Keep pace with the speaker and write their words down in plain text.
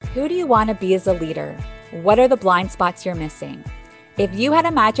Who do you want to be as a leader? What are the blind spots you're missing? If you had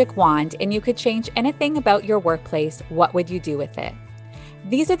a magic wand and you could change anything about your workplace, what would you do with it?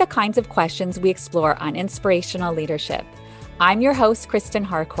 These are the kinds of questions we explore on Inspirational Leadership. I'm your host, Kristen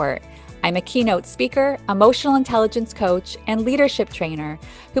Harcourt. I'm a keynote speaker, emotional intelligence coach, and leadership trainer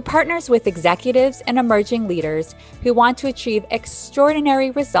who partners with executives and emerging leaders who want to achieve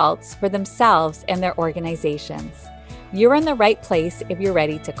extraordinary results for themselves and their organizations. You're in the right place if you're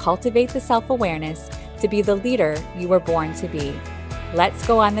ready to cultivate the self-awareness to be the leader you were born to be. Let's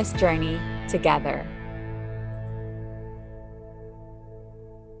go on this journey together.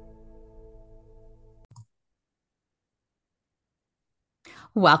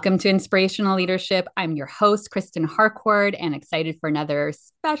 Welcome to Inspirational Leadership. I'm your host, Kristen Harcourt, and excited for another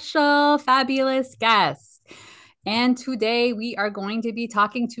special, fabulous guest. And today we are going to be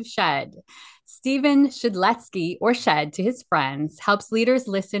talking to Shed. Stephen Shedletzky, or Shed to his friends, helps leaders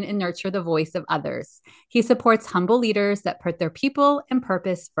listen and nurture the voice of others. He supports humble leaders that put their people and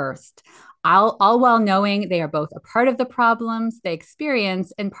purpose first, all while knowing they are both a part of the problems they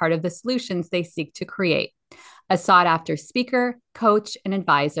experience and part of the solutions they seek to create. A sought-after speaker, coach, and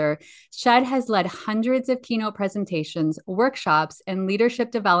advisor, Shed has led hundreds of keynote presentations, workshops, and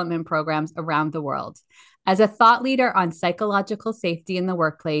leadership development programs around the world. As a thought leader on psychological safety in the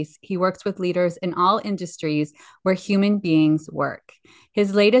workplace, he works with leaders in all industries where human beings work.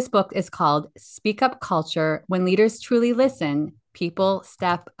 His latest book is called Speak Up Culture: When Leaders Truly Listen, People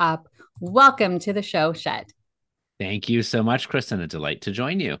Step Up. Welcome to the show, Shed. Thank you so much, Kristen. A delight to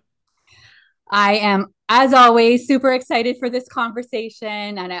join you. I am, as always, super excited for this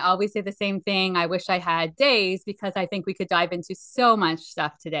conversation. And I always say the same thing. I wish I had days because I think we could dive into so much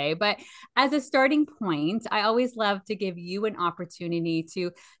stuff today. But as a starting point, I always love to give you an opportunity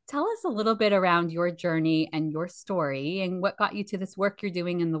to tell us a little bit around your journey and your story and what got you to this work you're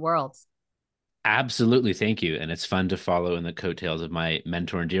doing in the world. Absolutely. Thank you. And it's fun to follow in the coattails of my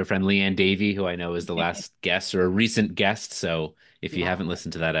mentor and dear friend, Leanne Davey, who I know is the last guest or a recent guest. So if you haven't Yeah.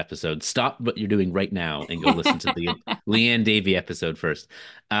 listened to that episode, stop what you're doing right now and go listen to the Leanne Davey episode first.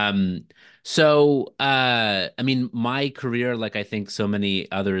 Um, I mean, my career, like I think so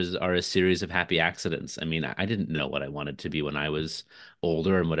many others, are a series of happy accidents. I mean, I didn't know what I wanted to be when I was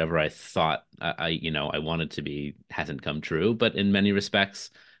older, and whatever I thought I wanted to be hasn't come true. But in many respects,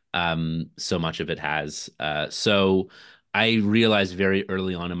 so much of it has. So I realized very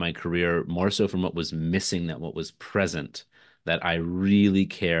early on in my career, more so from what was missing than what was present, that I really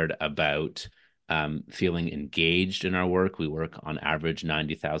cared about feeling engaged in our work. We work on average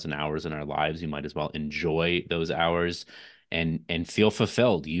 90,000 hours in our lives. You might as well enjoy those hours and feel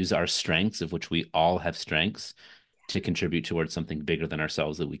fulfilled. Use our strengths, of which we all have strengths, to contribute towards something bigger than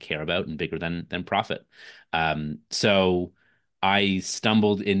ourselves that we care about and bigger than profit. So I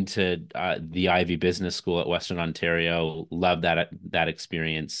stumbled into the Ivy Business School at Western Ontario. Loved that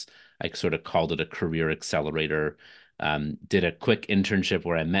experience. I sort of called it a career accelerator. Did a quick internship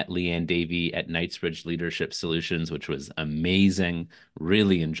where I met Leanne Davey at Knightsbridge Leadership Solutions, which was amazing.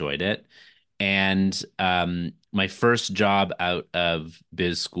 Really enjoyed it. And my first job out of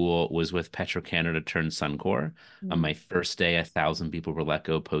biz school was with Petro-Canada turned Suncor. On Mm. my first day, 1,000 people were let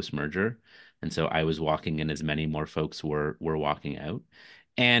go post-merger. And so I was walking in as many more folks were walking out.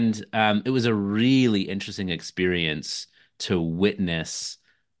 And it was a really interesting experience to witness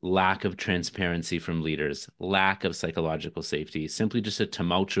lack of transparency from leaders, lack of psychological safety, simply just a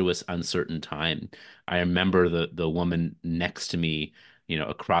tumultuous, uncertain time. I remember the woman next to me,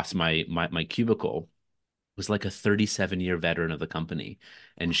 across my cubicle, was like a 37-year veteran of the company,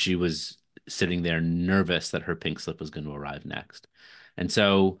 and she was sitting there nervous that her pink slip was going to arrive next. And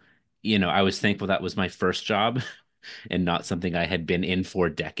so, I was thankful that was my first job and not something I had been in for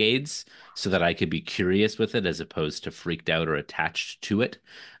decades, so that I could be curious with it as opposed to freaked out or attached to it.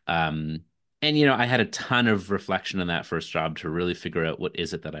 Um, and I had a ton of reflection on that first job to really figure out what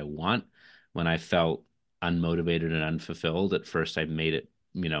is it that I want. When I felt unmotivated and unfulfilled, at first I made it,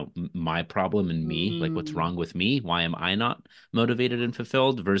 my problem and me, like what's Mm. wrong with me? Why am I not motivated and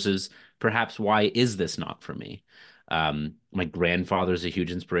fulfilled versus perhaps why is this not for me? My grandfather is a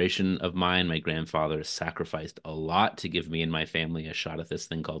huge inspiration of mine. My grandfather sacrificed a lot to give me and my family a shot at this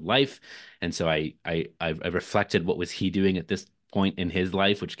thing called life. And so I reflected what was he doing at this point in his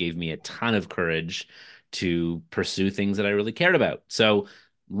life, which gave me a ton of courage to pursue things that I really cared about. So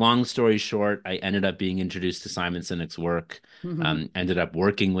long story short, I ended up being introduced to Simon Sinek's work, Mhm. ended up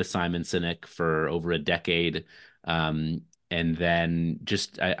working with Simon Sinek for over a decade. Um, and then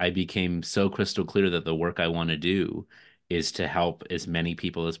just I became so crystal clear that the work I want to do is to help as many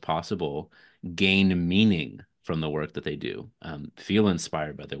people as possible gain meaning from the work that they do, feel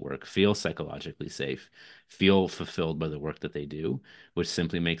inspired by their work, feel psychologically safe, feel fulfilled by the work that they do, which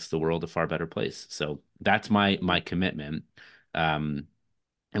simply makes the world a far better place. So that's my commitment. Um,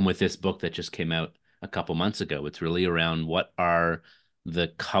 and with this book that just came out a couple months ago, it's really around what are the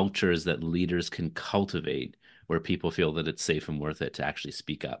cultures that leaders can cultivate where people feel that it's safe and worth it to actually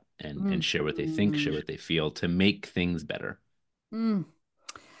speak up and share what they think, share Mhm. what they feel to make things better. Mm.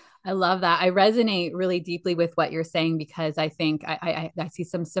 I love that. I resonate really deeply with what you're saying because I think I see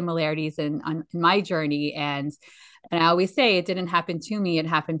some similarities in my journey, and I always say it didn't happen to me; it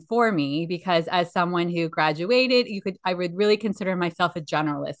happened for me. Because as someone who graduated, I would really consider myself a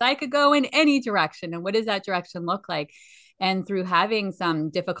generalist. I could go in any direction, and what does that direction look like? And through having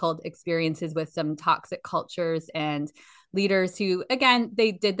some difficult experiences with some toxic cultures and leaders who, again,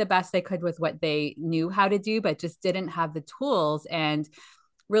 they did the best they could with what they knew how to do, but just didn't have the tools and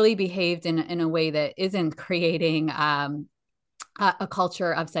really behaved in a way that isn't creating a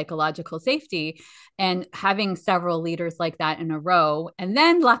culture of psychological safety. And having several leaders like that in a row, and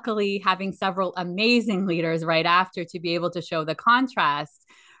then luckily having several amazing leaders right after to be able to show the contrast,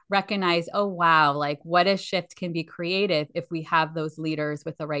 recognize, oh wow, like what a shift can be created if we have those leaders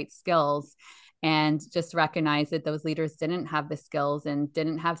with the right skills, and just recognize that those leaders didn't have the skills and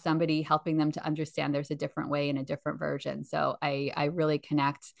didn't have somebody helping them to understand there's a different way and a different version. So I really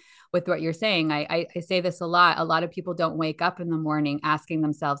connect with what you're saying. I say this a lot. A lot of people don't wake up in the morning asking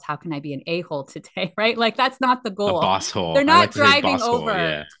themselves, how can I be an a-hole today? Right? Like that's not the A goal. boss hole. They're I like not to say driving boss hole. over,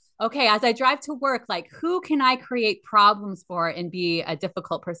 Yeah. okay, as I drive to work, like who can I create problems for and be a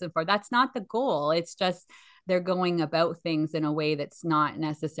difficult person for? That's not the goal. It's just they're going about things in a way that's not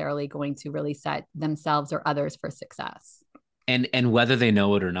necessarily going to really set themselves or others for success. And whether they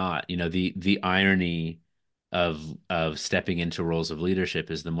know it or not, the irony of stepping into roles of leadership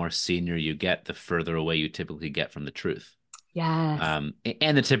is the more senior you get, the further away you typically get from the truth. Yes.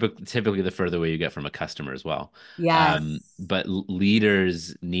 And typically the further away you get from a customer as well. Yes. But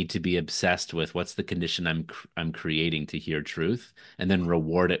leaders need to be obsessed with what's the condition I'm creating to hear truth, and then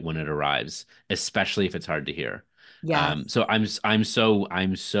reward it when it arrives, especially if it's hard to hear. Yes. So I'm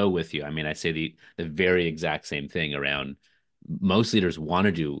so with you. I mean, I say the very exact same thing around most leaders want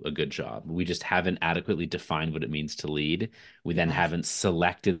to do a good job. We just haven't adequately defined what it means to lead. We then Yes. haven't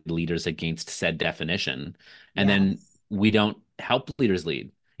selected leaders against said definition. And then Yes. we don't help leaders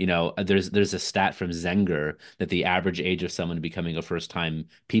lead. There's a stat from Zenger that the average age of someone becoming a first-time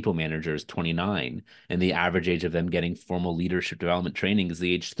people manager is 29, and the average age of them getting formal leadership development training is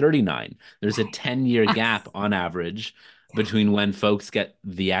the age 39. There's a Right. 10-year Yes. gap on average Yeah. between when folks get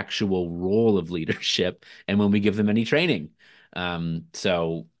the actual role of leadership and when we give them any training.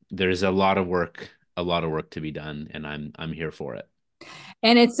 So there's a lot of work to be done, and I'm here for it.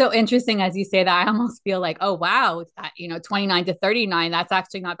 And it's so interesting as you say that. I almost feel like, oh, wow, 29 to 39, that's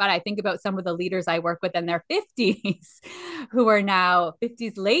actually not bad. I think about some of the leaders I work with in their 50s who are now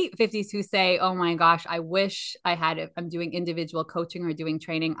 50s, late 50s, who say, oh my gosh, I wish I had, if I'm doing individual coaching or doing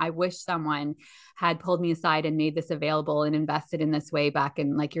training, I wish someone had pulled me aside and made this available and invested in this way back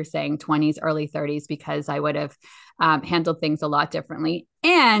in, like you're saying, 20s, early 30s, because I would have handled things a lot differently.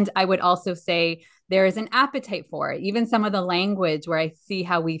 And I would also say, there is an appetite for it. Even some of the language where I see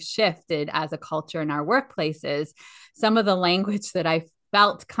how we've shifted as a culture in our workplaces, some of the language that I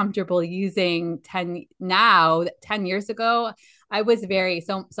felt comfortable using 10 years ago, I was very,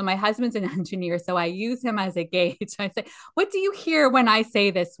 so my husband's an engineer, so I use him as a gauge. I say, what do you hear when I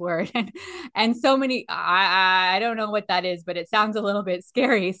say this word? And so many, I don't know what that is, but it sounds a little bit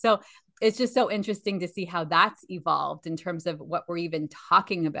scary. So it's just so interesting to see how that's evolved in terms of what we're even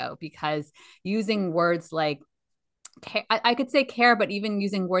talking about, because using words like I could say care, but even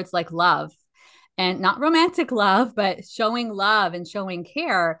using words like love, and not romantic love, but showing love and showing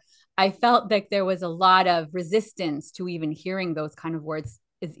care, I felt like there was a lot of resistance to even hearing those kind of words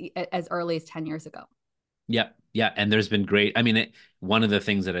as early as 10 years ago. Yeah, yeah, and there's been great. I mean, one of the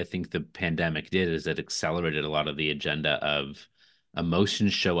things that I think the pandemic did is it accelerated a lot of the agenda of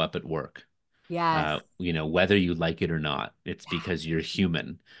emotions show up at work. Yes. Whether you like it or not, it's because you're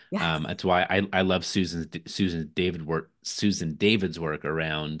human. Yes. That's why I love Susan David's work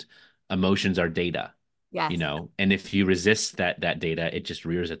around emotions are data. Yes. And if you resist that data, it just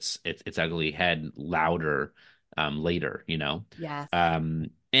rears its ugly head louder later. Yes. I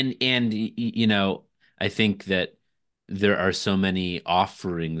think that there are so many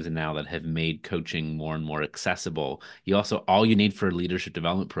offerings now that have made coaching more and more accessible. All you need for a leadership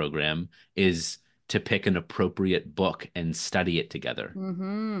development program is to pick an appropriate book and study it together.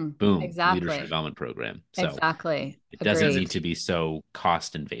 Mm-hmm. Boom, leadership Exactly. development program. So Exactly. it doesn't Agreed. need to be so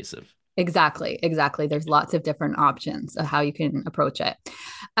cost invasive. Exactly, exactly. There's lots of different options of how you can approach it.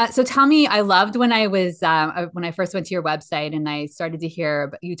 So tell me, I loved when I first went to your website and I started to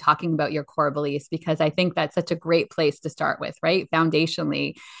hear you talking about your core beliefs because I think that's such a great place to start with, right?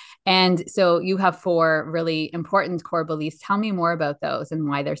 Foundationally. And so you have four really important core beliefs. Tell me more about those and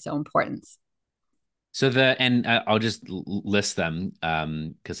why they're so important. So the and I'll just list them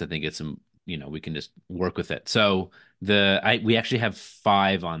because I think it's we can just work with it. So we actually have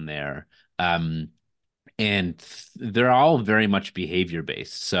five on there. Um and they're all very much behavior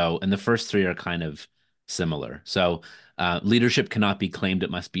based. So, and the first three are kind of similar. So, leadership cannot be claimed, it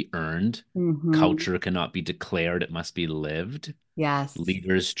must be earned. Mm-hmm. Culture cannot be declared, it must be lived. Yes.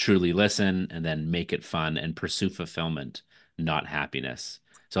 Leaders truly listen and then make it fun and pursue fulfillment, not happiness.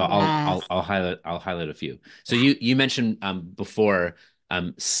 So Yes. I'll highlight a few. So you mentioned before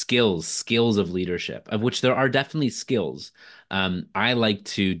skills of leadership, of which there are definitely skills. I like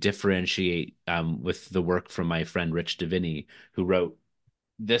to differentiate with the work from my friend Rich Diviney, who wrote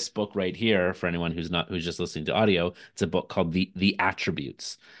this book right here. For anyone who's just listening to audio, it's a book called The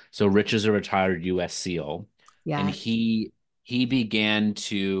Attributes. So Rich is a retired U.S. SEAL, and Yes. he began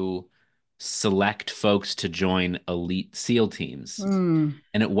to select folks to join elite SEAL teams. Mm.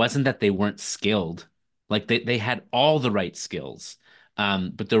 And it wasn't that they weren't skilled, like they had all the right skills.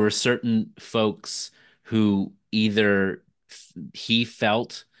 But there were certain folks who either he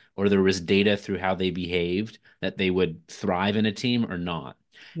felt or there was data through how they behaved that they would thrive in a team or not.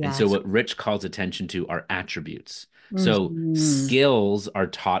 And so Yes. what Rich calls attention to are attributes. So Mm-hmm. skills are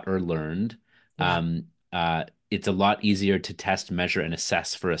taught or learned. Yeah. Um, it's a lot easier to test, measure, and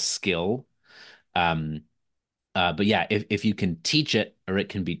assess for a skill. Um, but yeah, if you can teach it or it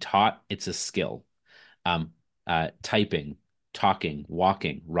can be taught, it's a skill. Um, Typing, talking,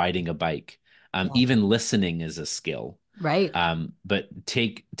 walking, riding a bike, Yeah. even listening is a skill. Right. But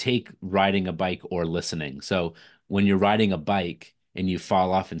take riding a bike or listening. So when you're riding a bike and you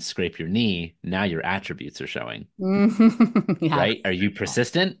fall off and scrape your knee, now your attributes are showing, Mhm. Yes. right? Are you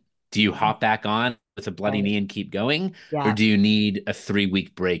persistent? Do you hop back on with a bloody Right. knee and keep going? Or Yeah. do you need a 3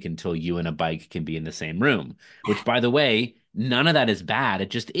 week break until you and a bike can be in the same room? Which, by the way, none of that is bad. It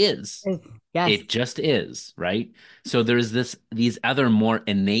just is. Yes. It just is, right? So there's these other more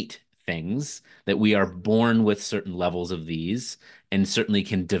innate things that we are born with certain levels of these and certainly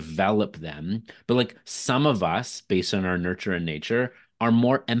can develop them. But like some of us, based on our nurture and nature, are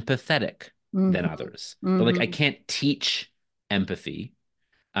more empathetic than Mm-hmm. others. But like I Mm-hmm. can't teach empathy.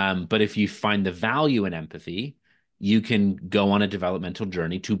 But if you find the value in empathy, you can go on a developmental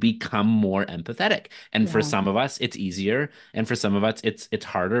journey to become more empathetic. And for Yeah. some of us, it's easier, and for some of us, it's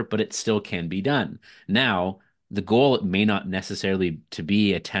harder, but it still can be done. Now, the goal may not necessarily to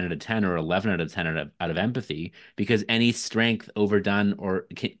be a 10 out of 10 or 11 out of 10 out of empathy, because any strength overdone or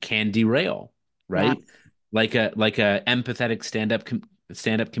can derail, Yes. right? Like a empathetic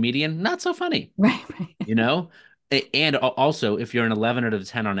stand-up comedian, not so funny, Right. Right. you know? And also, if you're an 11 out of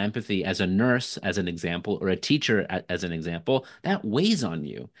 10 on empathy as a nurse, as an example, or a teacher as an example, that weighs on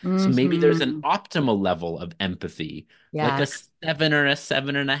you. So maybe there's an Mm-hmm. optimal level of empathy, like a Yes. 7 or a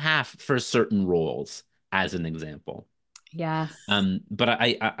 7.5 for certain roles, as an example. Yes. But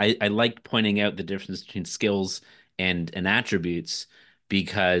I like pointing out the difference between skills and attributes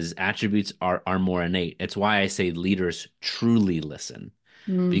because attributes are more innate. It's why I say leaders truly listen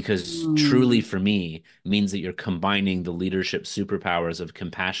because truly Mm-hmm. for me means that you're combining the leadership superpowers of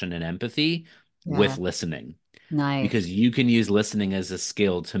compassion and empathy Yeah. with listening Nice. because you can use listening as a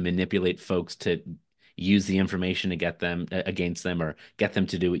skill to manipulate folks to use the information to get them against them or get them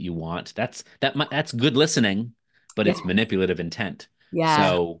to do what you want. That's good listening, but Yeah. it's manipulative intent. Yeah.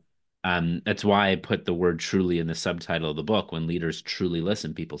 So that's why I put the word truly in the subtitle of the book. When leaders truly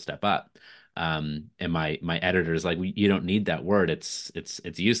listen, people step up. And my editor is like, you don't need that word. It's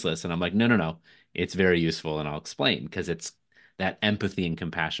useless. And I'm like, no. It's very useful, and I'll explain because it's that empathy and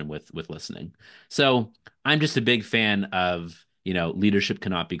compassion with listening. So I'm just a big fan of, leadership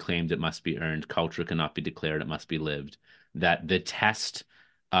cannot be claimed, it must be earned. Culture cannot be declared, it must be lived. That the test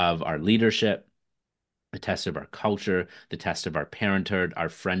of our leadership, the test of our culture, the test of our parenthood, our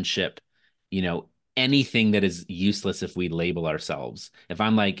friendship, you know, anything that is useless if we label ourselves. If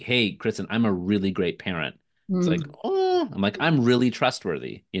I'm like, hey, Kristen, I'm a really great parent. It's like, Mm-hmm. oh, I'm like, I'm really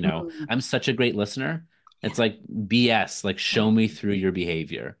trustworthy. I'm such a great listener. It's like BS, like show me through your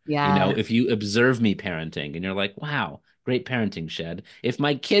behavior. Yes. If you observe me parenting and you're like, wow, great parenting, Shed. If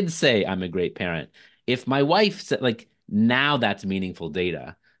my kids say I'm a great parent, if my wife said, like, now that's meaningful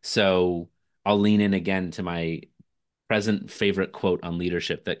data. So I'll lean in again to my present favorite quote on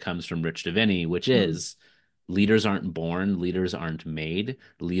leadership that comes from Rich Diviney, which Mm. is leaders aren't born, leaders aren't made,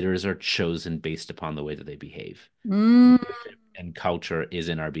 leaders are chosen based upon the way that they behave. Mm. Leadership and culture is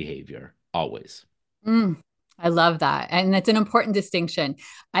in our behavior, always. Mm, I love that. And that's an important distinction.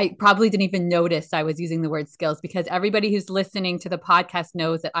 I probably didn't even notice I was using the word skills because everybody who's listening to the podcast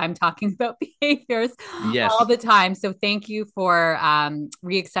knows that I'm talking about behaviors all Yes. the time. So thank you for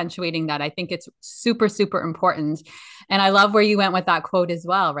re-accentuating that. I think it's super, super important. And I love where you went with that quote as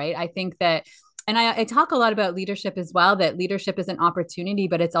well, right? I think that and I talk a lot about leadership as well, that leadership is an opportunity,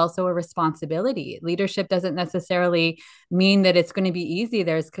 but it's also a responsibility. Leadership doesn't necessarily mean that it's going to be easy.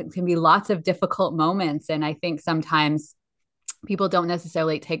 There's can be lots of difficult moments. And I think sometimes people don't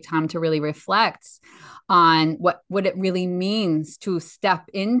necessarily take time to really reflect on what it really means to step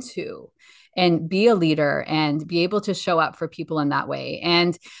into and be a leader and be able to show up for people in that way.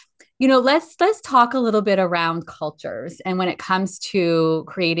 And let's talk a little bit around cultures. And when it comes to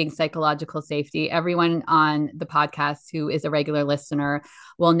creating psychological safety, everyone on the podcast who is a regular listener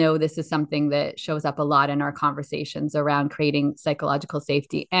will know this is something that shows up a lot in our conversations around creating psychological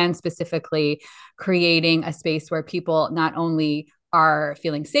safety and specifically creating a space where people not only are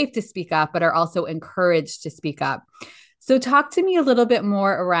feeling safe to speak up, but are also encouraged to speak up. So, talk to me a little bit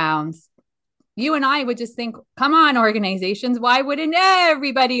more around you and I would just think, come on, organizations, why wouldn't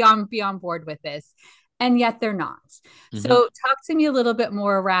everybody be on board with this? And yet they're not. So, Hmm. talk to me a little bit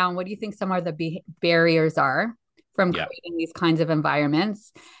more around what do you think some of the barriers are from Yeah. creating these kinds of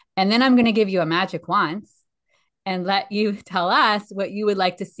environments? And then I'm going to give you a magic wand and let you tell us what you would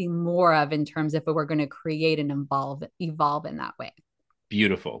like to see more of in terms of if we're going to create and evolve in that way.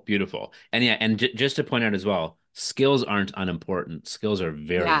 Beautiful, beautiful. And yeah, and just to point out as well, skills aren't unimportant. Skills are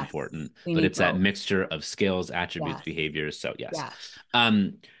very Yes, important, we but need it's that both. mixture of skills, attributes, Yes, behaviors. So yes. yes.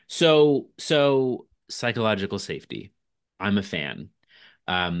 Um, so psychological safety. I'm a fan.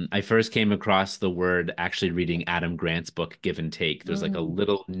 I first came across the word actually reading Adam Grant's book, Give and Take. There's like a Mm.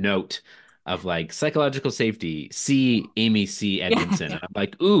 little note of like psychological safety, see Amy C. Yeah. Edmondson. And I'm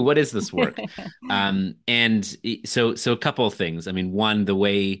like, ooh, what is this work? So a couple of things. I mean, one, the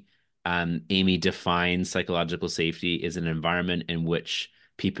way Amy defines psychological safety is an environment in which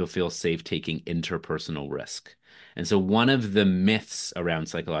people feel safe taking interpersonal risk. And so one of the myths around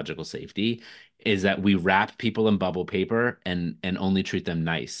psychological safety is that we wrap people in bubble paper and only treat them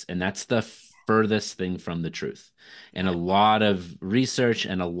nice. And that's the furthest thing from the truth. And a lot of research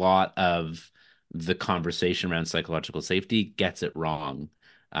and a lot of the conversation around psychological safety gets it wrong.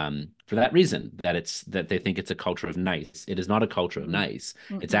 For that reason, that they think it's a culture of nice. It is not a culture of Mm. nice.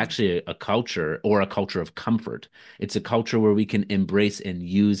 It's Mm-mm. actually a culture or a culture of comfort. It's a culture where we can embrace and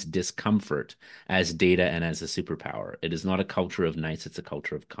use discomfort as data and as a superpower. It is not a culture of nice, it's a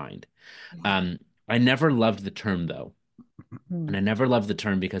culture of kind. Yeah. Um, I never loved the term though. And Mm. I never loved the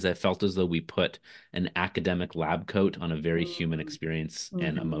term because I felt as though we put an academic lab coat on a very human Mm. experience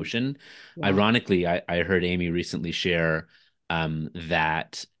and Mm-hmm. emotion. Yeah. Ironically, I heard Amy recently share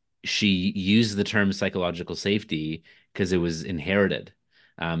that she used the term psychological safety because it was inherited.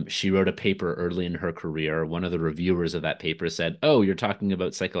 She wrote a paper early in her career. One of the reviewers of that paper said, "Oh, you're talking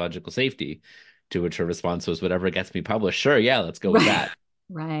about psychological safety." To which her response was, "Whatever gets me published, sure, yeah, let's go with Right. that."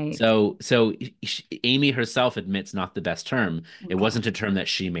 Right. So Amy herself admits not the best term. It Okay. wasn't a term that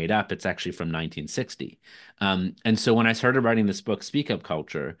she made up. It's actually from 1960. And so when I started writing this book, Speak Up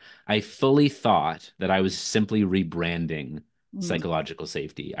Culture, I fully thought that I was simply rebranding Mm. psychological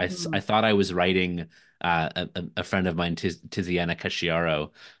safety. I Mm. thought I was writing. A friend of mine, Tiziana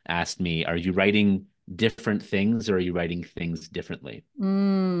Casciaro, asked me, "Are you writing different things, or are you writing things differently?"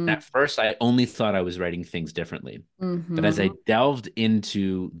 Mm. At first, I only thought I was writing things differently. But as I Mm-hmm. delved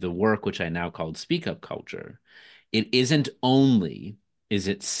into the work, which I now called Speak Up Culture, it isn't only is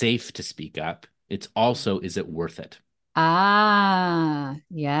it safe to speak up, it's also is it worth it? Ah,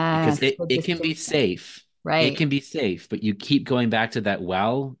 Because yes. it, Good it can be distinction. safe. It Right. can be safe, but you keep going back to that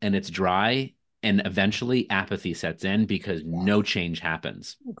well and it's dry, and eventually apathy sets in because no Yes. change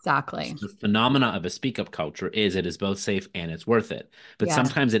happens. So Exactly. the phenomena of a speak up culture is it is both safe and it's worth it. But Yes.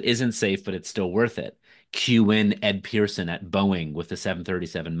 sometimes it isn't safe, but it's still worth it. Cue in Ed Pearson at Boeing with the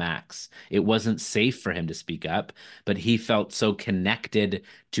 737 MAX. It wasn't safe for him to speak up, but he felt so connected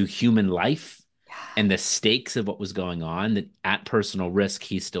to human life and the stakes of what was going on that at personal risk,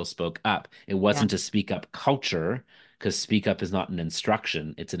 he still spoke up. It Yeah. wasn't a speak up culture because speak up is not an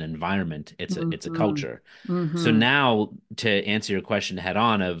instruction, it's an environment, it's a Mm-hmm. culture. So Mm-hmm. now to answer your question head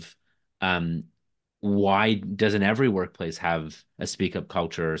on of um, why doesn't every workplace have a speak up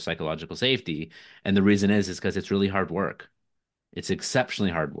culture or psychological safety? And the reason is because it's really hard work. It's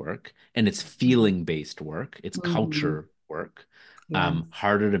exceptionally hard work and it's feeling based work. It's Mm-hmm. culture work. Yes.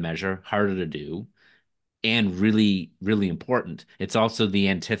 Harder to measure, harder to do. and really, really important. It's also the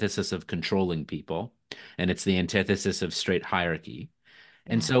antithesis of controlling people, and it's the antithesis of straight hierarchy.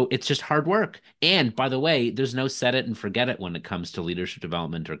 And Yeah. so it's just hard work. And by the way, there's no set it and forget it when it comes to leadership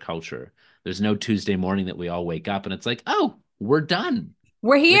development or culture. There's no Tuesday morning that we all wake up and it's like, oh, we're done.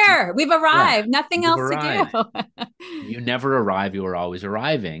 We're It's, here. We've yeah, arrived. Nothing you've else to do. arrived. You never arrive, you are always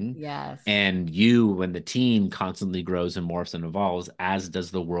arriving. Yes. And you, when the team constantly grows and morphs and evolves, as does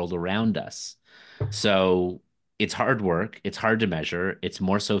the world around us. So it's hard work. It's hard to measure. It's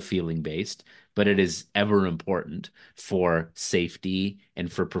more so feeling based, but it is ever important for safety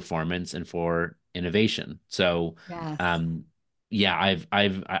and for performance and for innovation. So, Yes. um, yeah,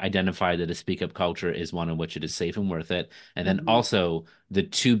 I've identified that a speak up culture is one in which it is safe and worth it. And then Mhm. also the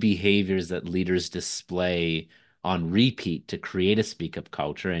two behaviors that leaders display on repeat to create a speak up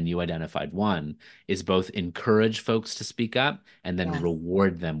culture, and you identified one, is both encourage folks to speak up and then Yes.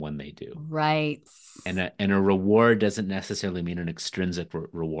 reward them when they do. Right. And a reward doesn't necessarily mean an extrinsic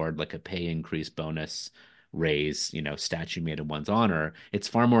reward like a pay increase, bonus, raise, statue made in one's honor. It's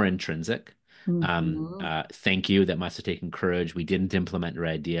far more intrinsic. Mhm. Thank you. That must have taken courage. We didn't implement your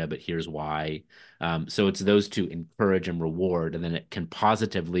idea, but here's why. So it's those two, encourage and reward, and then it can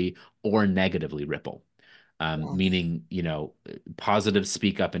positively or negatively ripple. Yes. Meaning, positive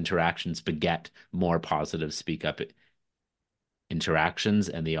speak up interactions beget more positive speak up interactions,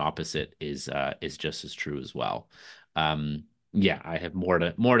 and the opposite is just as true as well. Yeah, I have more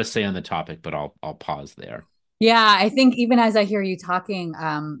to say on the topic, but I'll pause there. Yeah, I think even as I hear you talking,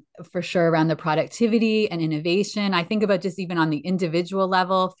 for sure around the productivity and innovation, I think about just even on the individual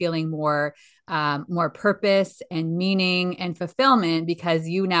level, feeling more purpose and meaning and fulfillment because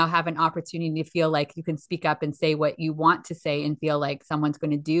you now have an opportunity to feel like you can speak up and say what you want to say and feel like someone's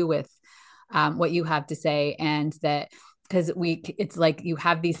going to do with what you have to say, and that because it's like you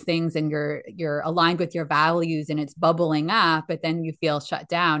have these things and you're aligned with your values and it's bubbling up, but then you feel shut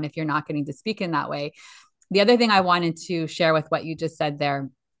down if you're not getting to speak in that way. The other thing I wanted to share with what you just said there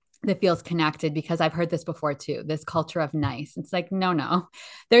that feels connected, because I've heard this before too, this culture of nice. It's like, no, no.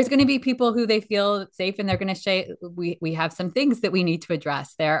 There's going to be people who they feel safe and they're going to say, we have some things that we need to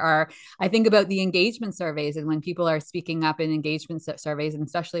address. There are, I think about the engagement surveys and when people are speaking up in engagement surveys, and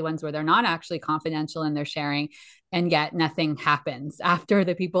especially ones where they're not actually confidential and they're sharing, and yet nothing happens after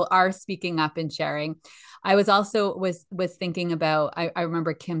the people are speaking up and sharing. I was also was thinking about, I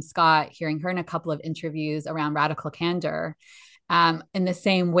remember Kim Scott, hearing her in a couple of interviews around radical candor, in the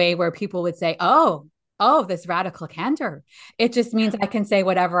same way where people would say, oh, this radical candor, it just means I can say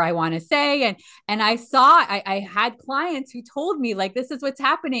whatever I want to say. And I had clients who told me, like, this is what's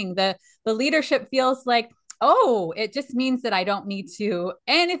happening. The leadership feels like, oh, it just means that I don't need to,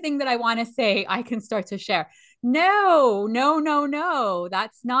 anything that I want to say I can start to share. No, no, no, no,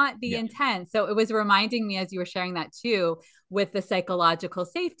 that's not the Yeah. intent. So it was reminding me as you were sharing that too, with the psychological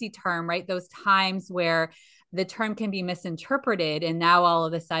safety term, right? Those times where the term can be misinterpreted, and now all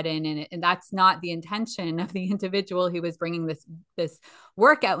of a sudden, and that's not the intention of the individual who was bringing this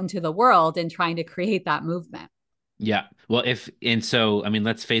work out into the world and trying to create that movement. Yeah. Well, I mean,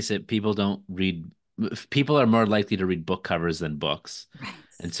 let's face it, people are more likely to read book covers than books. Right.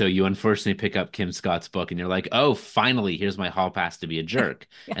 And so you unfortunately pick up Kim Scott's book and you're like, oh, finally, here's my hall pass to be a jerk.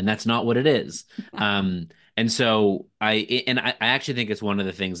 And Yes. that's not what it is. And so I actually think it's one of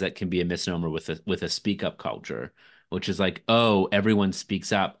the things that can be a misnomer with a speak up culture, which is like, oh, everyone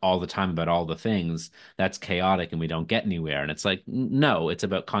speaks up all the time about all the things. That's chaotic and we don't get anywhere. And it's like, no, it's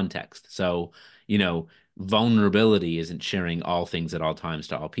about context. So, you know, vulnerability isn't sharing all things at all times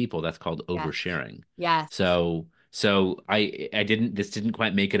to all people. That's called Yes. oversharing. Yes. So I didn't this didn't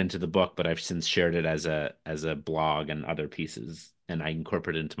quite make it into the book, but I've since shared it as a blog and other pieces, and I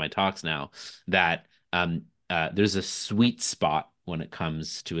incorporate it into my talks now that there's a sweet spot when it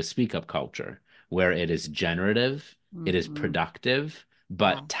comes to a speak up culture where it is generative, it is Mm-hmm. productive, Yeah.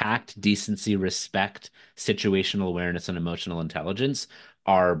 but tact, decency, respect, situational awareness, and emotional intelligence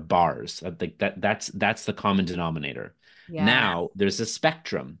are bars. I think that's the common denominator. Yeah. Now there's a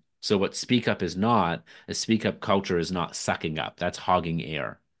spectrum. So what speak up is not, a speak up culture is not sucking up. That's hogging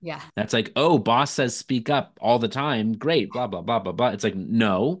air. Yeah. That's like, oh, boss says speak up all the time. Great, blah, blah, blah, blah, blah. It's like,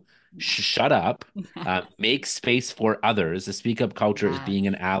 no, No. shut up. Yeah. Make space for others. The speak up culture is Yes. being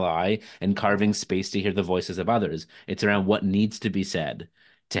an ally and carving Yes. space to hear the voices of others. It's around what needs to be said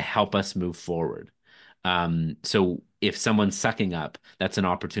to help us move forward. So if someone's sucking up, that's an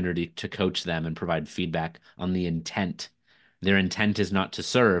opportunity to coach them and provide feedback on the intent. Their intent is not to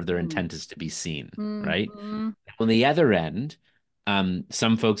serve, their intent is to be seen, right? Mm-hmm. On the other end,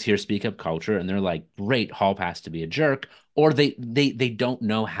 some folks here speak up culture and they're like, great, Hall pass to be a jerk, or they don't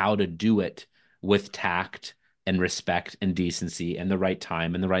know how to do it with tact and respect and decency and the right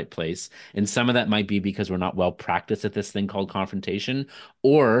time and the right place. And some of that might be because we're not well practiced at this thing called confrontation,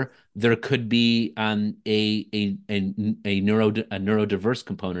 or there could be a neurodiverse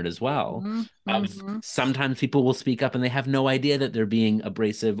component as well. Mm-hmm. Of Mm-hmm. sometimes people will speak up and they have no idea that they're being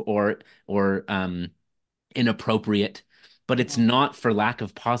abrasive or inappropriate, but it's Yeah. not for lack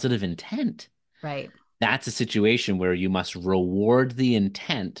of positive intent. Right. That's a situation where you must reward the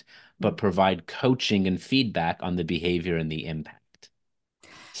intent, but Mhm. provide coaching and feedback on the behavior and the impact.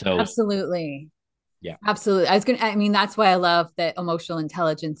 So, Absolutely. yeah, Absolutely. I mean, that's why I love that emotional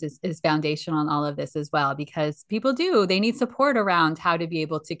intelligence is foundational in all of this as well, because people they need support around how to be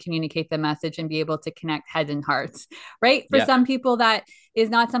able to communicate the message and be able to connect head and hearts, right? For yeah, some people, that is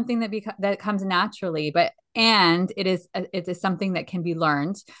not something that comes naturally, but and it is something that can be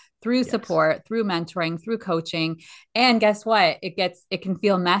learned through yes, support, through mentoring, through coaching. And guess what? It can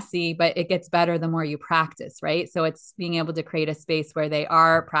feel messy, but it gets better the more you practice, right? So it's being able to create a space where they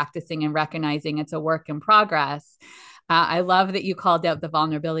are practicing and recognizing it's a work in progress. I love that you called out the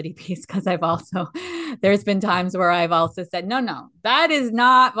vulnerability piece, because there's been times where I've also said, no, no, that is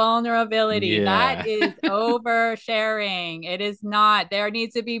not vulnerability. That yeah, is oversharing. It is not. There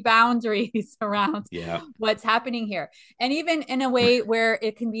needs to be boundaries around yeah, what's happening here. And even in a way where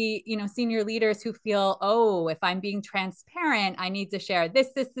it can be, senior leaders who feel, oh, if I'm being transparent, I need to share this.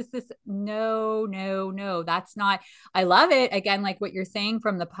 No, no, no, that's not. I love it. Again, like what you're saying,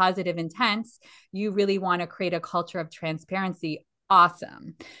 from the positive intents, you really want to create a culture of transparency.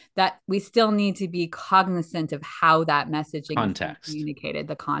 Awesome. That we still need to be cognizant of how that messaging is being context. communicated,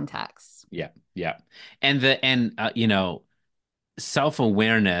 the context. Yeah, yeah.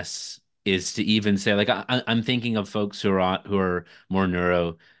 Self-awareness is to even say, like, I'm thinking of folks who are more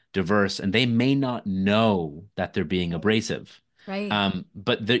neurodiverse, and they may not know that they're being Right. abrasive. Right.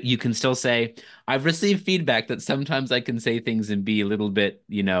 But you can still say, I've received feedback that sometimes I can say things and be a little bit,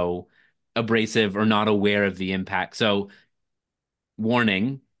 abrasive or not aware of the impact. So,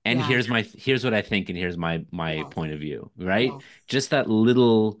 warning, and Yes. here's what I think, and here's my Yes. point of view, right? Yes. Just that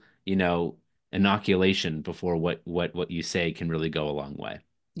little, inoculation before what you say can really go a long way.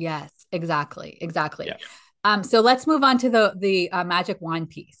 Yes, exactly, exactly. Yeah. So let's move on to the magic wand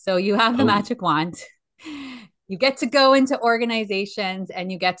piece. So you have the Oh. magic wand. You get to go into organizations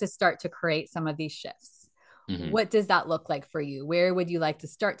and you get to start to create some of these shifts. Mhm. What does that look like for you? Where would you like to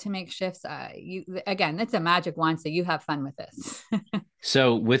start to make shifts? You again, it's a magic wand, so you have fun with this.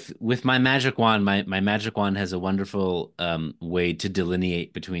 So with my magic wand, my magic wand has a wonderful way to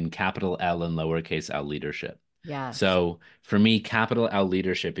delineate between capital L and lowercase l leadership. Yes. So for me, capital L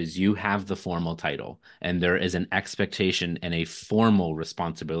leadership is you have the formal title, and there is an expectation and a formal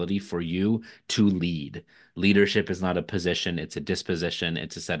responsibility for you to lead. Leadership is not a position, it's a disposition,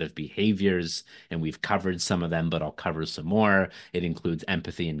 it's a set of behaviors, and we've covered some of them, but I'll cover some more. It includes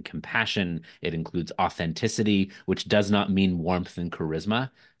empathy and compassion, it includes authenticity, which does not mean warmth and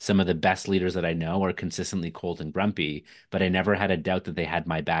charisma. Some of the best leaders that I know are consistently cold and grumpy, but I never had a doubt that they had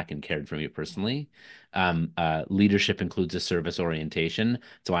my back and cared for me personally. Leadership includes a service orientation.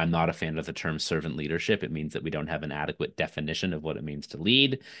 So I'm not a fan of the term servant leadership. It means that we don't have an adequate definition of what it means to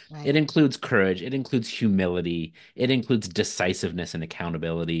lead. It Right. includes courage. It includes humility. It includes decisiveness and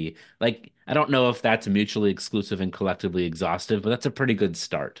accountability. Like, I don't know if that's mutually exclusive and collectively exhaustive, but that's a pretty good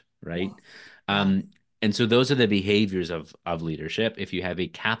start, right? Yes. Yes. Um, and so those are the behaviors of leadership. If you have a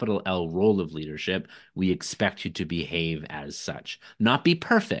capital L role of leadership, we expect you to behave as such. Not be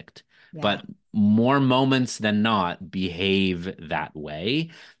perfect, Yeah. but more moments than not behave that way.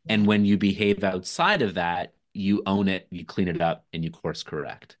 And Yeah. when you behave outside of that, you own it, you clean it up, and you course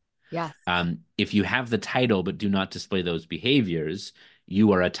correct. Yes. If you have the title but do not display those behaviors,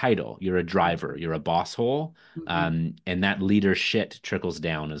 you are a title, you're a driver, you're a boss hole, Mm-hmm. and that leader shit trickles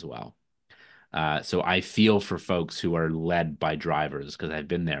down as well. So I feel for folks who are led by drivers because I've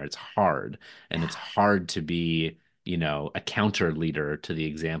been there. It's hard, and Yeah. it's hard to be, a counter leader to the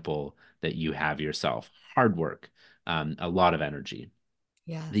example that you have yourself. Hard work, a lot of energy.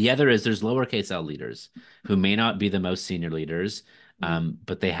 The Yes. other is there's lowercase l leaders who may not be the most senior leaders, Mm.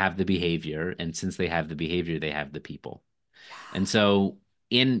 but they have the behavior, and since they have the behavior, they have the people. And Yeah. so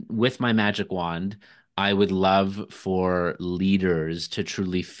in with my magic wand, I would love for leaders to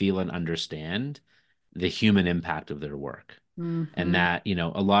truly feel and understand the human impact of their work. And Mm-hmm. that,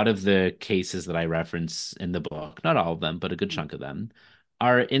 a lot of the cases that I reference in the book, not all of them, but a good chunk of them,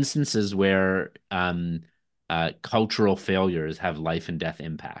 are instances where cultural failures have life and death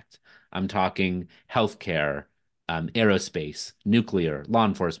impact. I'm talking healthcare, aerospace, nuclear, law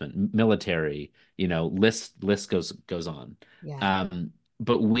enforcement, military, list goes on. Yeah.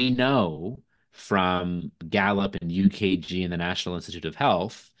 But we know from Gallup and UKG and the National Institute of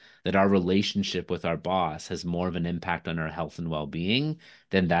Health that our relationship with our boss has more of an impact on our health and well-being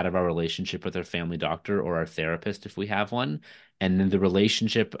than that of our relationship with our family doctor or our therapist if we have one. And then the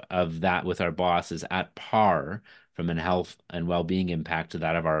relationship of that with our boss is at par from an health and well-being impact to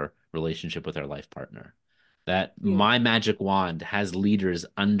that of our relationship with our life partner. That Huge. my magic wand has leaders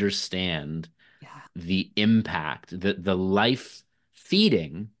understand Yeah. the impact, the life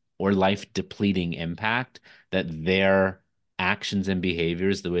feeding or life depleting impact that their actions and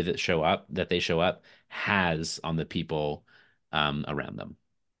behaviors, the way that they show up, has on the people around them.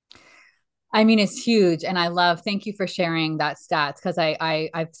 I mean, it's huge. And I love, thank you for sharing that stats because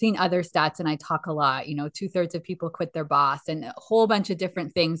I've seen other stats and I talk a lot. You know, 2/3 of people quit their boss and a whole bunch of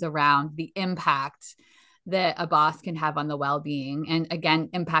different things around the impact that a boss can have on the well-being. And again,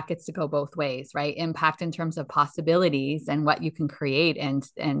 impact gets to go both ways, right? Impact in terms of possibilities and what you can create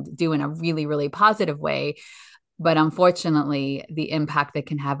and do in a really, really positive way. But unfortunately, the impact that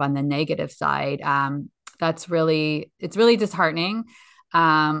can have on the negative side, that's really, it's really disheartening.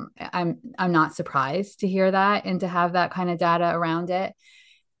 I'm not surprised to hear that and to have that kind of data around it.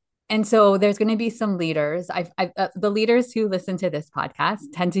 And so there's going to be some leaders. The leaders who listen to this podcast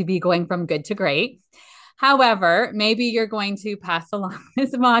tend to be going from good to great. However, maybe you're going to pass along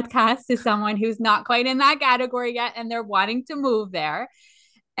this podcast to someone who's not quite in that category yet and they're wanting to move there.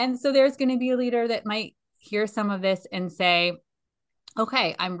 And so there's going to be a leader that might hear some of this and say,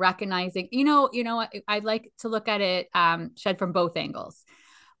 okay, I'm recognizing, what I'd like to look at it, Shed, from both angles.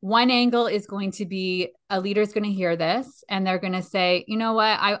 One angle is going to be a leader's going to hear this and they're going to say, you know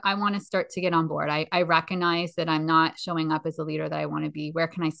what, I want to start to get on board. I recognize that I'm not showing up as a leader that I want to be. Where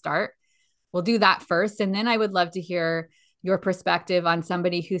can I start? We'll do that first. And then I would love to hear your perspective on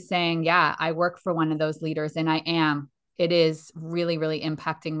somebody who's saying, yeah, I work for one of those leaders and I am. It is really, really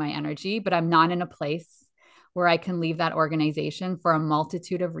impacting my energy, but I'm not in a place where I can leave that organization for a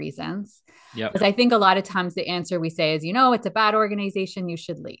multitude of reasons. Yep. Because I think a lot of times the answer we say is, it's a bad organization, you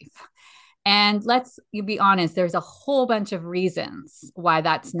should leave. And let's be honest, there's a whole bunch of reasons why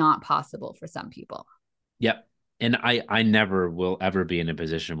that's not possible for some people. Yep. And I never will ever be in a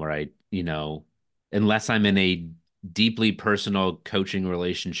position where unless I'm in a deeply personal coaching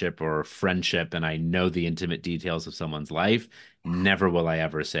relationship or friendship and I know the intimate details of someone's life, never will I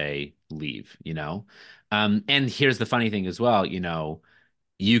ever say leave. And here's the funny thing as well,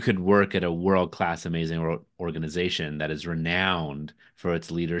 you could work at a world-class, amazing organization that is renowned for its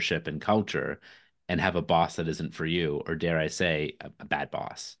leadership and culture and have a boss that isn't for you, or dare I say, a bad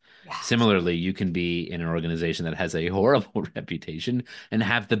boss. Yes. Similarly, you can be in an organization that has a horrible reputation and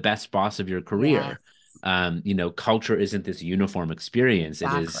have the best boss of your Yes. career. Culture isn't this uniform experience.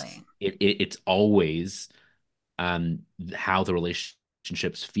 Exactly. It's always how the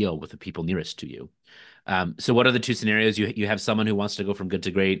relationships feel with the people nearest to you. So what are the two scenarios? You have someone who wants to go from good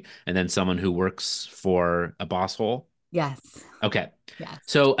to great, and then someone who works for a boss hole. Yes. Okay. Yes.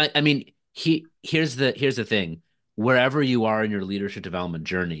 So I mean, here's the thing. Wherever you are in your leadership development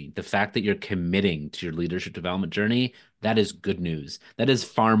journey, the fact that you're committing to your leadership development journey, that is good news. That is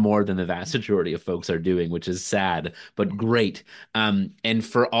far more than the vast majority of folks are doing, which is sad, but great. And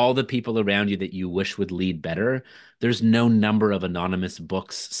for all the people around you that you wish would lead better, there's no number of anonymous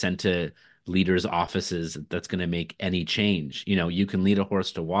books sent to leaders' offices that's going to make any change. You can lead a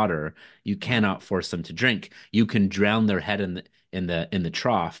horse to water. You Yeah. cannot force them to drink. You can drown their head in the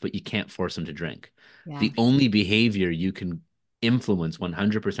trough, but you can't force them to drink. The Yes. only behavior you can influence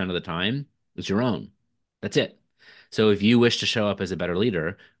 100% of the time is your own. That's it. So if you wish to show up as a better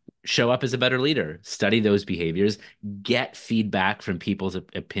leader, show up as a better leader. Study those behaviors, get feedback from people's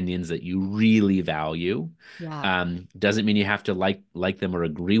opinions that you really value. Yeah. Doesn't mean you have to like them or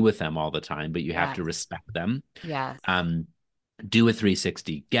agree with them all the time, but you have to Yes. respect them. Yes. Um, do a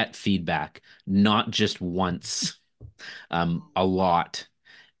 360, get feedback, not just once, a lot,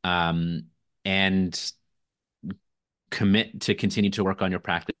 um, and commit to continue to work on your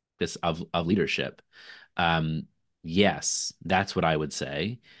practice of leadership. Um, yes, that's what I would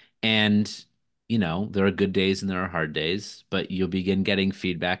say. And there are good days and there are hard days, but you'll begin getting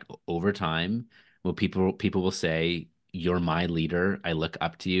feedback over time. Well, people will say, "You're my leader. I look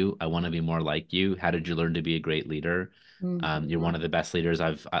up to you. I want to be more like you. How did you learn to be a great leader? You're Mhm. one of the best leaders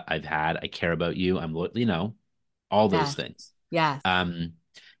I've had. I care about you. All those Yes. things." Yes. Um,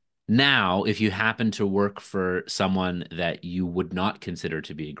 Now, if you happen to work for someone that you would not consider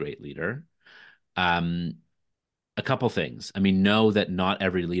to be a great leader, um, a couple things. I mean, know that not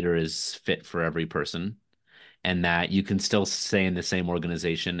every leader is fit for every person, and that you can still stay in the same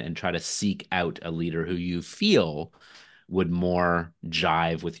organization and try to seek out a leader who you feel would more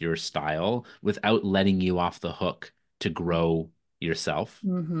jive with your style without letting you off the hook to grow yourself.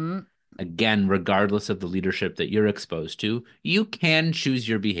 Mm-hmm. Again, regardless of the leadership that you're exposed to, you can choose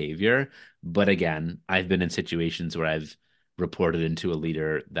your behavior. But again, I've been in situations where I've reported into a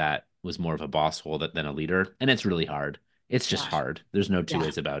leader that was more of a boss hole than a leader, and it's really hard. It's just Yeah. hard. There's no two Yeah.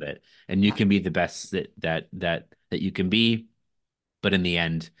 ways about it. And you Yeah. can be the best that you can be, but in the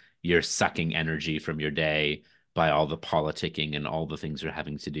end, you're sucking energy from your day by all the politicking and all the things you're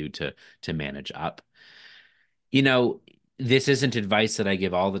having to do to manage up. You know, this isn't advice that I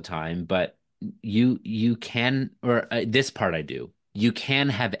give all the time, but you can, or this part I do. You can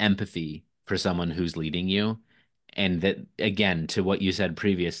have empathy for someone who's leading you. And that, again, to what you said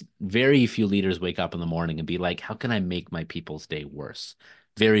previous, very few leaders wake up in the morning and be like, how can I make my people's day worse?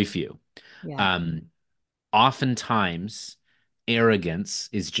 Very few. Yeah. Um, Oftentimes, arrogance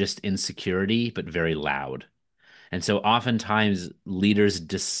is just insecurity, but very loud. And so oftentimes leaders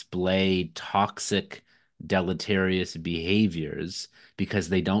display toxic, deleterious behaviors because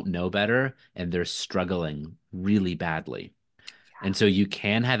they don't know better and they're struggling really badly. And so you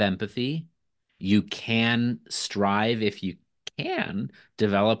can have empathy. You can strive, if you can,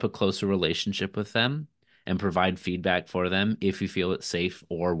 develop a closer relationship with them and provide feedback for them if you feel it's safe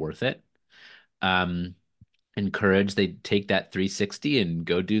or worth it. Um, Encourage they take that 360 and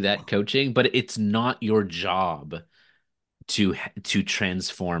go do that coaching, but it's not your job to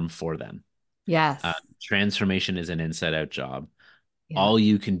transform for them. Yes. Transformation is an inside out job. Yeah. All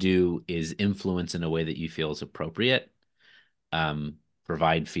you can do is influence in a way that you feel is appropriate.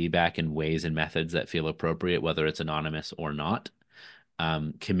 Provide feedback in ways and methods that feel appropriate, whether it's anonymous or not.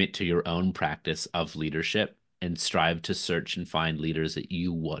 Commit to your own practice of leadership and strive to search and find leaders that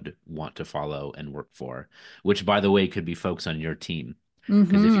you would want to follow and work for, which, by the way, could be folks on your team.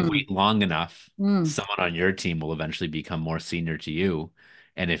 Because if you Mm-hmm. wait long enough, Mm. someone on your team will eventually become more senior to you.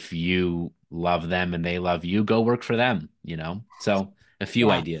 And if you love them and they love you, go work for them, you know? So a few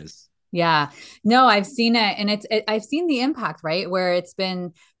Yes. ideas. Yeah. No, I've seen it and I've seen the impact, right? Where it's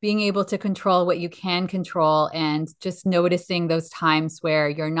been being able to control what you can control and just noticing those times where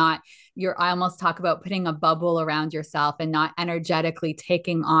I almost talk about putting a bubble around yourself and not energetically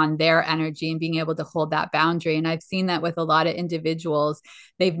taking on their energy and being able to hold that boundary. And I've seen that with a lot of individuals.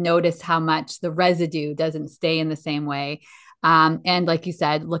 They've noticed how much the residue doesn't stay in the same way. And like you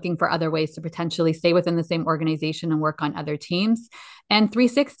said, looking for other ways to potentially stay within the same organization and work on other teams and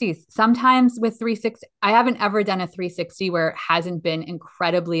 360s. Sometimes with 360, I haven't ever done a 360 where it hasn't been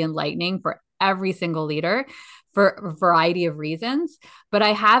incredibly enlightening for every single leader for a variety of reasons. But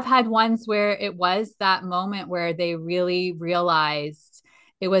I have had ones where it was that moment where they really realized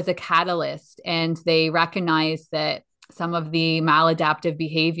it was a catalyst and they recognized that some of the maladaptive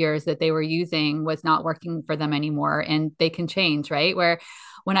behaviors that they were using was not working for them anymore and they can change, right? Where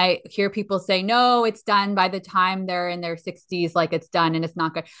when I hear people say, no, it's done by the time they're in their 60s, like it's done and it's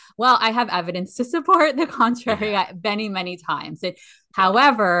not good. Well, I have evidence to support the contrary Yeah. many, many times. Yeah.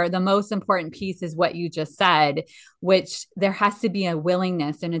 However, the most important piece is what you just said, which there has to be a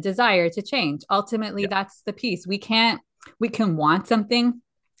willingness and a desire to change. Ultimately, Yeah. that's the piece. We can want something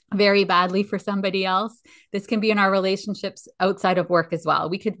very badly for somebody else. This can be in our relationships outside of work as well.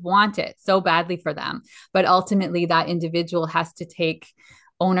 We could want it so badly for them, but ultimately that individual has to take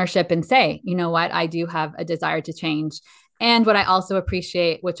ownership and say, you know what, I do have a desire to change. And what I also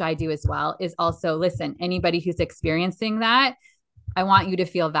appreciate, which I do as well, is also listen, anybody who's experiencing that, I want you to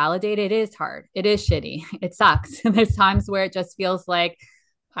feel validated. It is hard. It is shitty. It sucks. And there's times where it just feels like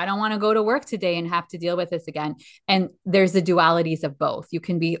I don't want to go to work today and have to deal with this again. And there's the dualities of both. You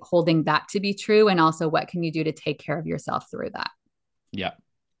can be holding that to be true. And also, what can you do to take care of yourself through that? Yeah.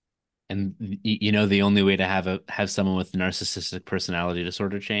 And you know, the only way to have someone with narcissistic personality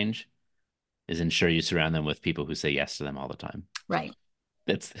disorder change is ensure you surround them with people who say yes to them all the time. Right.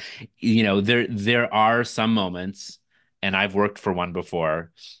 That's, you know, there are some moments, and I've worked for one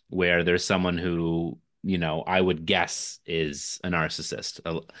before, where there's someone who, you know, I would guess is a narcissist,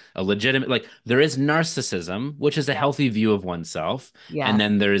 a legitimate, like there is narcissism, which is a Yes. healthy view of oneself, and Yes.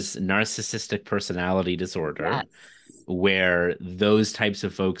 then there's narcissistic personality disorder, Yes. where those types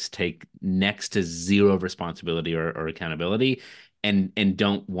of folks take next to zero responsibility or accountability and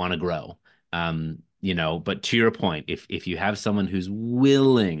don't want to grow. You know, but to your point, if you have someone who's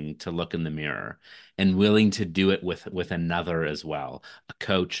willing to look in the mirror and willing to do it with another as well, a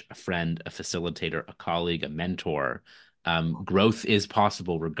coach, a friend, a facilitator, a colleague, a mentor, growth is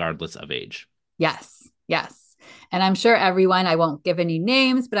possible regardless of age. Yes. Yes. And I'm sure everyone, I won't give any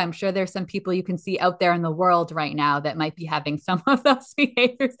names, but I'm sure there's some people you can see out there in the world right now that might be having some of those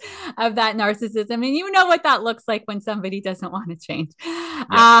behaviors of that narcissism. And you know what that looks like when somebody doesn't want to change.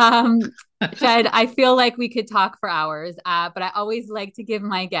 Yep. Shed, I feel like we could talk for hours, but I always like to give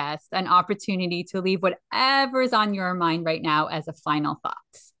my guests an opportunity to leave whatever's on your mind right now as a final thought.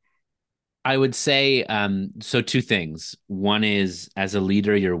 I would say, so two things. One is, as a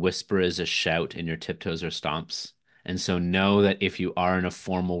leader, your whisper is a shout and your tiptoes are stomps. And so know that if you are in a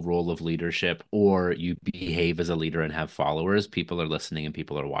formal role of leadership or you behave as a leader and have followers, people are listening and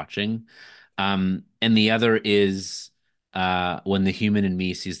people are watching. And the other is when the human in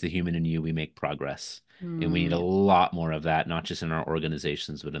me sees the human in you, we make progress. And we need a Yeah. lot more of that, not just in our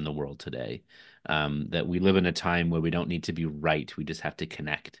organizations, but in the world today. That we live in a time where we don't need to be right. We just have to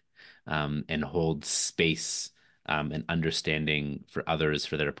connect and hold space and understanding for others,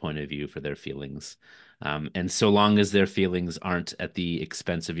 for their point of view, for their feelings. And so long as their feelings aren't at the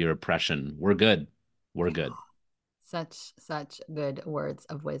expense of your oppression, we're good. We're good. Such good words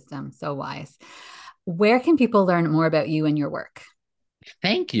of wisdom. So wise. Where can people learn more about you and your work?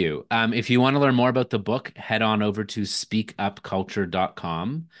 Thank you. If you want to learn more about the book, head on over to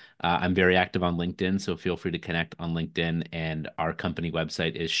speakupculture.com. I'm very active on LinkedIn, so feel free to connect on LinkedIn. And our company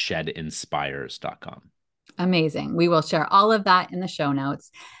website is shedinspires.com. Amazing. We will share all of that in the show notes.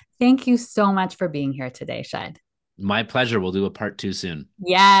 Thank you so much for being here today, Shed. My pleasure. We'll do a part two soon.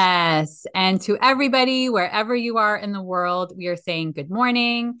 Yes. And to everybody, wherever you are in the world, we are saying good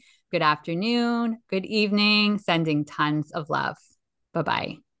morning, good afternoon, good evening, sending tons of love. Bye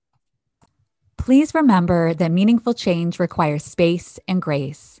bye. Please remember that meaningful change requires space and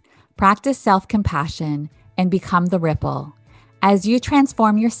grace. Practice self compassion and become the ripple. As you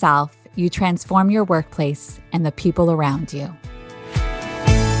transform yourself, you transform your workplace and the people around you.